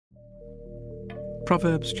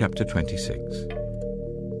Proverbs chapter 26.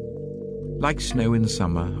 Like snow in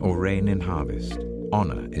summer or rain in harvest,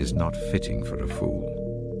 honor is not fitting for a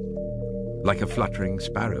fool. Like a fluttering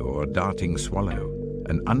sparrow or a darting swallow,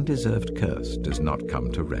 an undeserved curse does not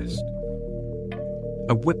come to rest.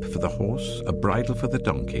 A whip for the horse, a bridle for the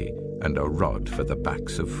donkey, and a rod for the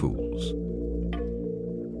backs of fools.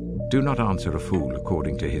 Do not answer a fool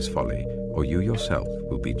according to his folly, or you yourself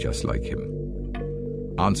will be just like him.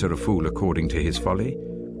 Answer a fool according to his folly,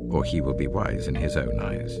 or he will be wise in his own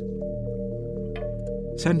eyes.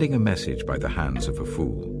 Sending a message by the hands of a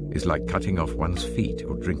fool is like cutting off one's feet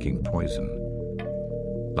or drinking poison.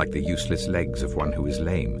 Like the useless legs of one who is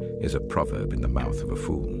lame is a proverb in the mouth of a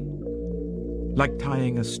fool. Like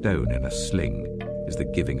tying a stone in a sling is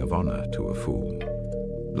the giving of honor to a fool.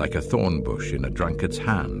 Like a thorn bush in a drunkard's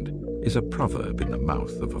hand is a proverb in the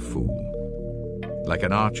mouth of a fool. Like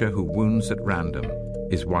an archer who wounds at random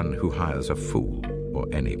is one who hires a fool or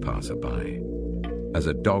any passerby. As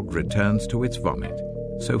a dog returns to its vomit,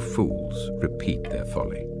 so fools repeat their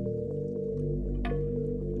folly.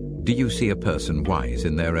 Do you see a person wise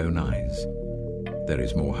in their own eyes? There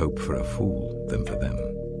is more hope for a fool than for them.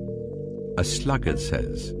 A sluggard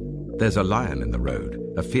says, "There's a lion in the road,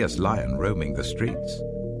 a fierce lion roaming the streets."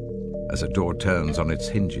 As a door turns on its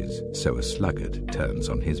hinges, so a sluggard turns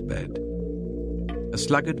on his bed. A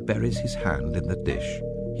sluggard buries his hand in the dish.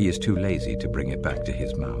 He is too lazy to bring it back to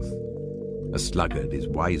his mouth. A sluggard is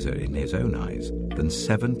wiser in his own eyes than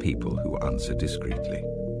 7 people who answer discreetly.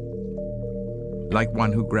 Like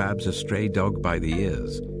one who grabs a stray dog by the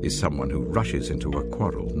ears is someone who rushes into a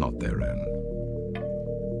quarrel not their own.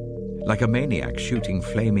 Like a maniac shooting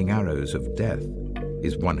flaming arrows of death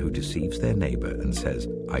is one who deceives their neighbor and says,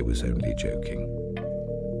 "I was only joking."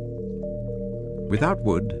 Without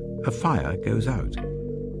wood, a fire goes out.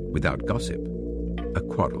 Without gossip, a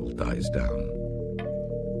quarrel dies down.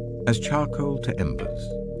 As charcoal to embers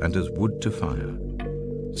and as wood to fire,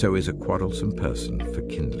 so is a quarrelsome person for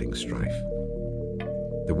kindling strife.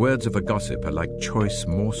 The words of a gossip are like choice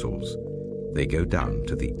morsels. They go down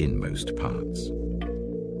to the inmost parts.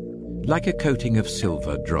 Like a coating of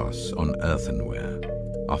silver dross on earthenware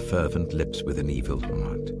are fervent lips with an evil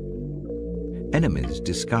heart. Enemies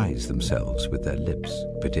disguise themselves with their lips,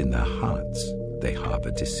 but in their hearts they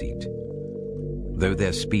harbor deceit. Though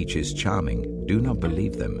their speech is charming, do not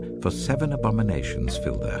believe them, for 7 abominations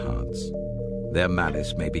fill their hearts. Their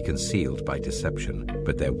malice may be concealed by deception,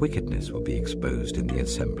 but their wickedness will be exposed in the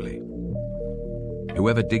assembly.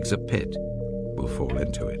 Whoever digs a pit will fall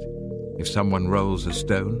into it. If someone rolls a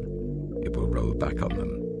stone, it will roll back on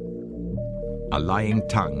them. A lying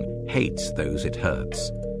tongue hates those it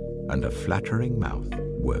hurts, and a flattering mouth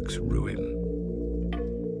works ruin.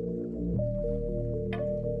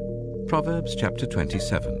 Proverbs chapter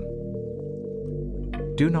 27.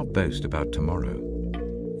 Do not boast about tomorrow,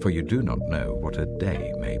 for you do not know what a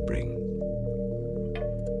day may bring.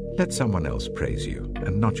 Let someone else praise you,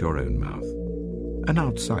 and not your own mouth, an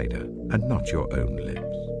outsider, and not your own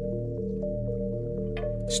lips.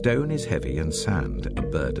 Stone is heavy and sand a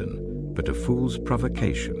burden, but a fool's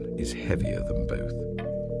provocation is heavier than both.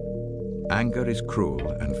 Anger is cruel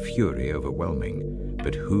and fury overwhelming,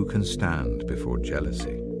 but who can stand before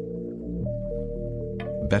jealousy?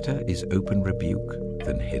 Better is open rebuke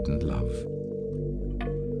than hidden love.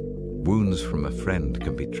 Wounds from a friend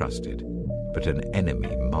can be trusted, but an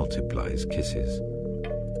enemy multiplies kisses.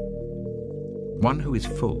 One who is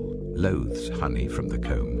full loathes honey from the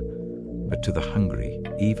comb, but to the hungry,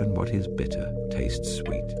 even what is bitter tastes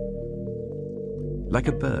sweet. Like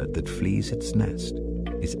a bird that flees its nest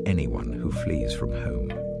is anyone who flees from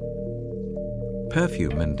home.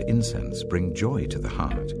 Perfume and incense bring joy to the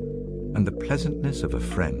heart, and the pleasantness of a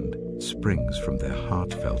friend springs from their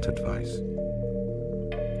heartfelt advice.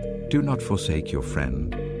 Do not forsake your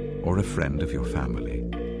friend or a friend of your family,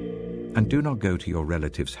 and do not go to your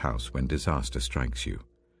relative's house when disaster strikes you.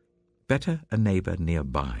 Better a neighbor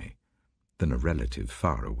nearby than a relative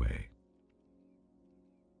far away.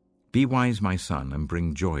 Be wise, my son, and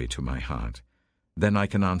bring joy to my heart. Then I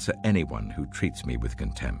can answer anyone who treats me with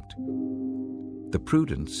contempt. The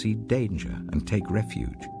prudent see danger and take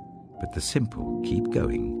refuge, but the simple keep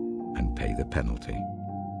going and pay the penalty.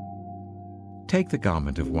 Take the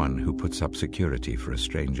garment of one who puts up security for a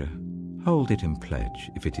stranger. Hold it in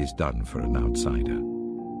pledge if it is done for an outsider.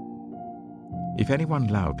 If anyone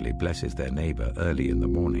loudly blesses their neighbor early in the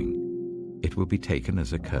morning, it will be taken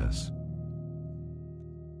as a curse.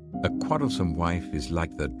 A quarrelsome wife is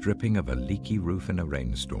like the dripping of a leaky roof in a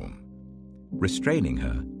rainstorm. Restraining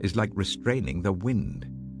her is like restraining the wind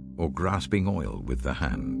or grasping oil with the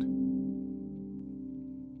hand.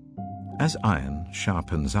 As iron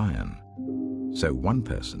sharpens iron, so one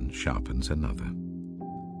person sharpens another.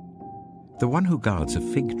 The one who guards a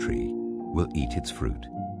fig tree will eat its fruit,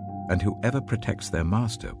 and whoever protects their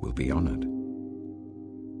master will be honored.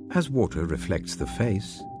 As water reflects the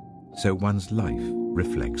face, so one's life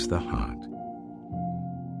reflects the heart.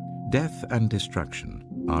 Death and destruction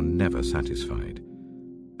are never satisfied,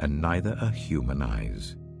 and neither are human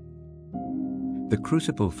eyes. The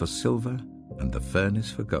crucible for silver and the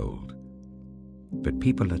furnace for gold, but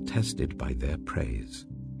people are tested by their praise.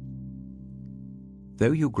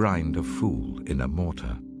 Though you grind a fool in a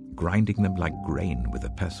mortar, grinding them like grain with a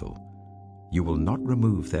pestle, you will not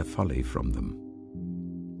remove their folly from them.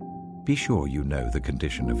 Be sure you know the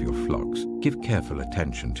condition of your flocks. Give careful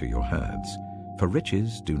attention to your herds, for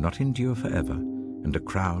riches do not endure forever, and a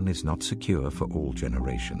crown is not secure for all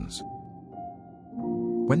generations.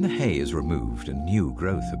 When the hay is removed and new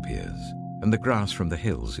growth appears, and the grass from the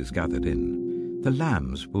hills is gathered in, the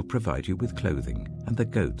lambs will provide you with clothing, and the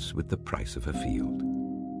goats with the price of a field.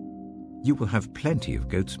 You will have plenty of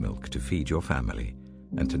goat's milk to feed your family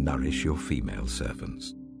and to nourish your female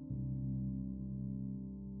servants.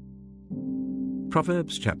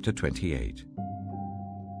 Proverbs chapter 28.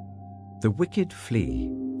 The wicked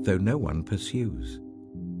flee, though no one pursues,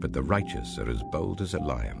 but the righteous are as bold as a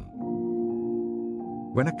lion.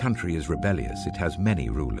 When a country is rebellious, it has many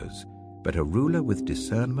rulers, but a ruler with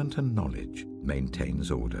discernment and knowledge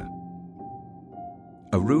maintains order.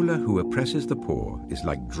 A ruler who oppresses the poor is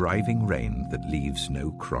like driving rain that leaves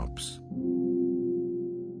no crops.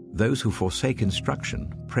 Those who forsake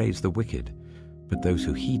instruction praise the wicked, but those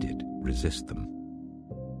who heed it resist them.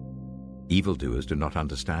 Evildoers do not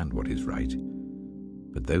understand what is right,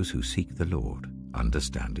 but those who seek the Lord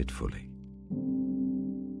understand it fully.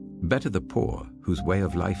 Better the poor whose way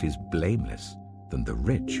of life is blameless than the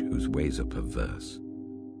rich whose ways are perverse.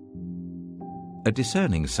 A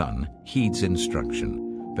discerning son heeds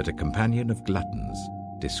instruction, but a companion of gluttons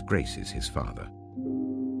disgraces his father.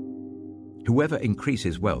 Whoever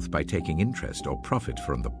increases wealth by taking interest or profit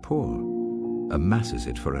from the poor amasses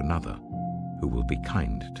it for another, who will be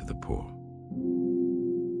kind to the poor.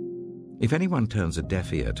 If anyone turns a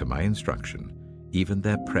deaf ear to my instruction, even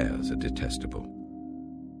their prayers are detestable.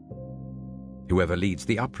 Whoever leads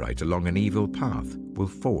the upright along an evil path will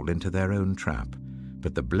fall into their own trap,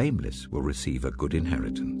 but the blameless will receive a good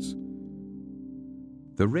inheritance.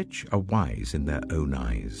 The rich are wise in their own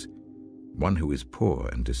eyes. One who is poor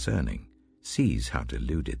and discerning sees how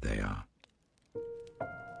deluded they are.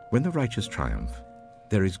 When the righteous triumph,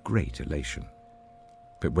 there is great elation.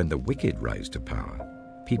 But when the wicked rise to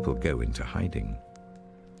power, people go into hiding.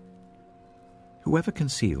 Whoever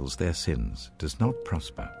conceals their sins does not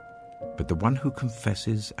prosper, but the one who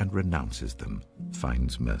confesses and renounces them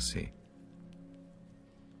finds mercy.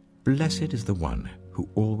 Blessed is the one who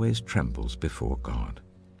always trembles before God,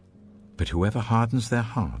 but whoever hardens their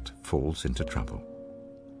heart falls into trouble.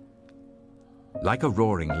 Like a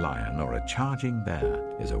roaring lion or a charging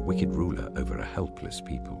bear is a wicked ruler over a helpless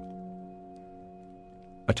people.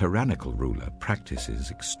 A tyrannical ruler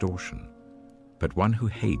practices extortion, but one who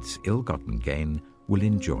hates ill-gotten gain will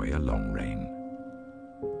enjoy a long reign.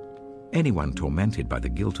 Anyone tormented by the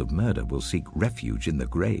guilt of murder will seek refuge in the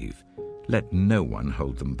grave. Let no one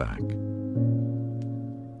hold them back.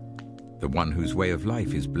 The one whose way of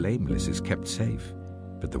life is blameless is kept safe,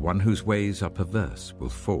 but the one whose ways are perverse will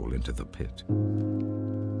fall into the pit.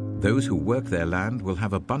 Those who work their land will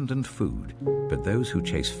have abundant food, but those who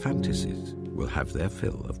chase fantasies will have their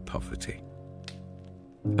fill of poverty.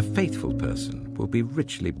 A faithful person will be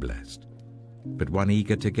richly blessed, but one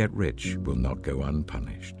eager to get rich will not go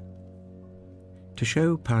unpunished. To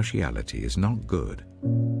show partiality is not good,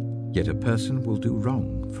 yet a person will do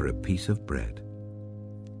wrong for a piece of bread.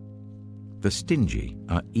 The stingy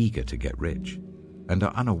are eager to get rich and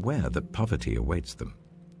are unaware that poverty awaits them.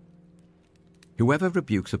 Whoever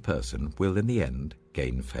rebukes a person will in the end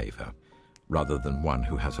gain favor, rather than one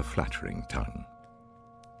who has a flattering tongue.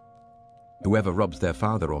 Whoever robs their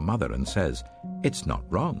father or mother and says, "It's not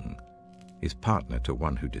wrong," is partner to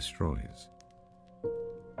one who destroys.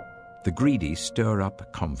 The greedy stir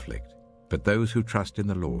up conflict, but those who trust in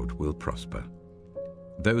the Lord will prosper.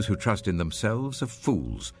 Those who trust in themselves are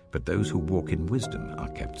fools, but those who walk in wisdom are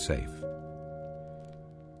kept safe.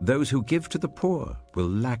 Those who give to the poor will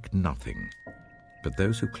lack nothing, but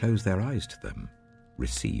those who close their eyes to them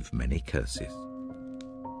receive many curses.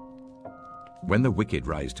 When the wicked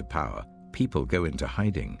rise to power, people go into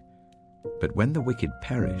hiding, but when the wicked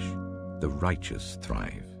perish, the righteous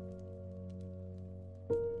thrive.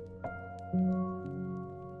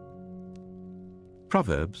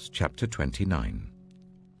 Proverbs chapter 29.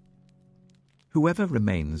 Whoever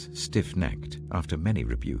remains stiff-necked after many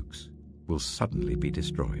rebukes will suddenly be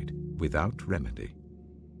destroyed without remedy.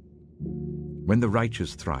 When the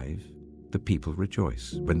righteous thrive, the people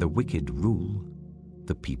rejoice. When the wicked rule,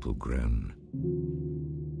 the people groan.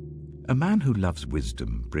 A man who loves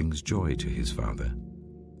wisdom brings joy to his father,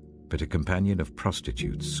 but a companion of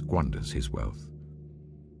prostitutes squanders his wealth.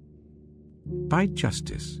 By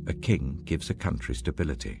justice, a king gives a country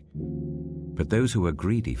stability, but those who are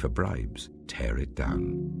greedy for bribes tear it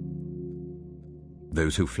down.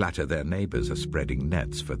 Those who flatter their neighbors are spreading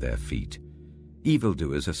nets for their feet.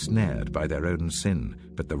 Evildoers are snared by their own sin,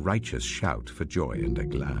 but the righteous shout for joy and are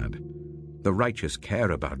glad. The righteous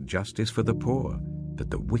care about justice for the poor, but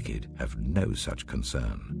the wicked have no such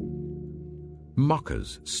concern.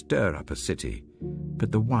 Mockers stir up a city,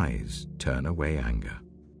 but the wise turn away anger.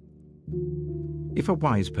 If a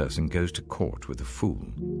wise person goes to court with a fool,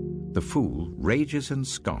 the fool rages and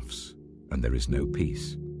scoffs, and there is no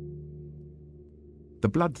peace. The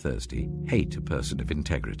bloodthirsty hate a person of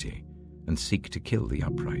integrity and seek to kill the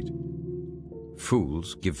upright.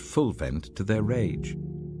 Fools give full vent to their rage,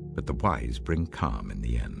 but the wise bring calm in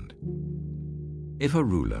the end. If a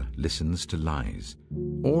ruler listens to lies,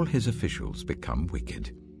 all his officials become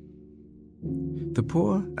wicked. The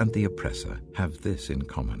poor and the oppressor have this in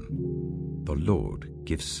common: the Lord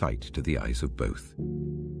gives sight to the eyes of both.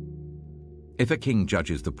 If a king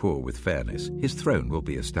judges the poor with fairness, his throne will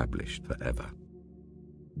be established forever.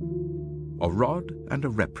 A rod and a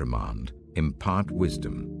reprimand impart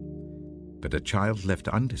wisdom, but a child left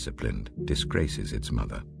undisciplined disgraces its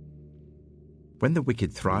mother. When the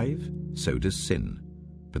wicked thrive, so does sin,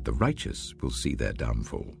 but the righteous will see their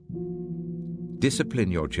downfall. Discipline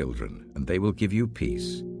your children, and they will give you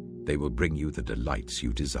peace. They will bring you the delights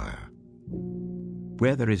you desire.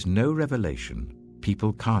 Where there is no revelation,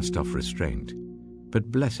 people cast off restraint,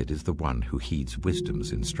 but blessed is the one who heeds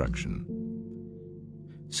wisdom's instruction.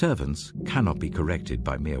 Servants cannot be corrected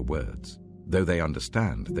by mere words. Though they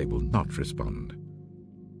understand, they will not respond.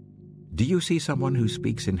 Do you see someone who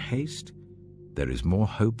speaks in haste? There is more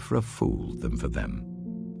hope for a fool than for them.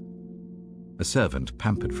 A servant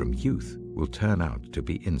pampered from youth will turn out to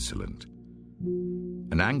be insolent.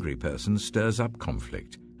 An angry person stirs up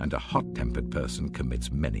conflict, and a hot-tempered person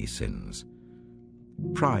commits many sins.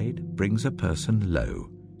 Pride brings a person low,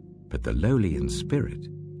 but the lowly in spirit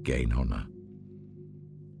gain honor.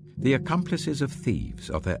 The accomplices of thieves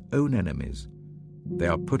are their own enemies. They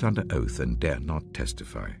are put under oath and dare not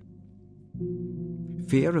testify.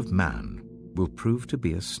 Fear of man will prove to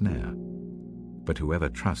be a snare, but whoever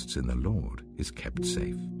trusts in the Lord is kept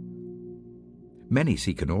safe. Many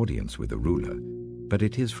seek an audience with a ruler, but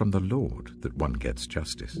it is from the Lord that one gets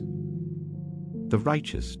justice. The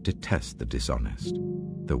righteous detest the dishonest.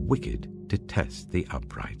 The wicked detest the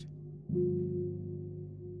upright.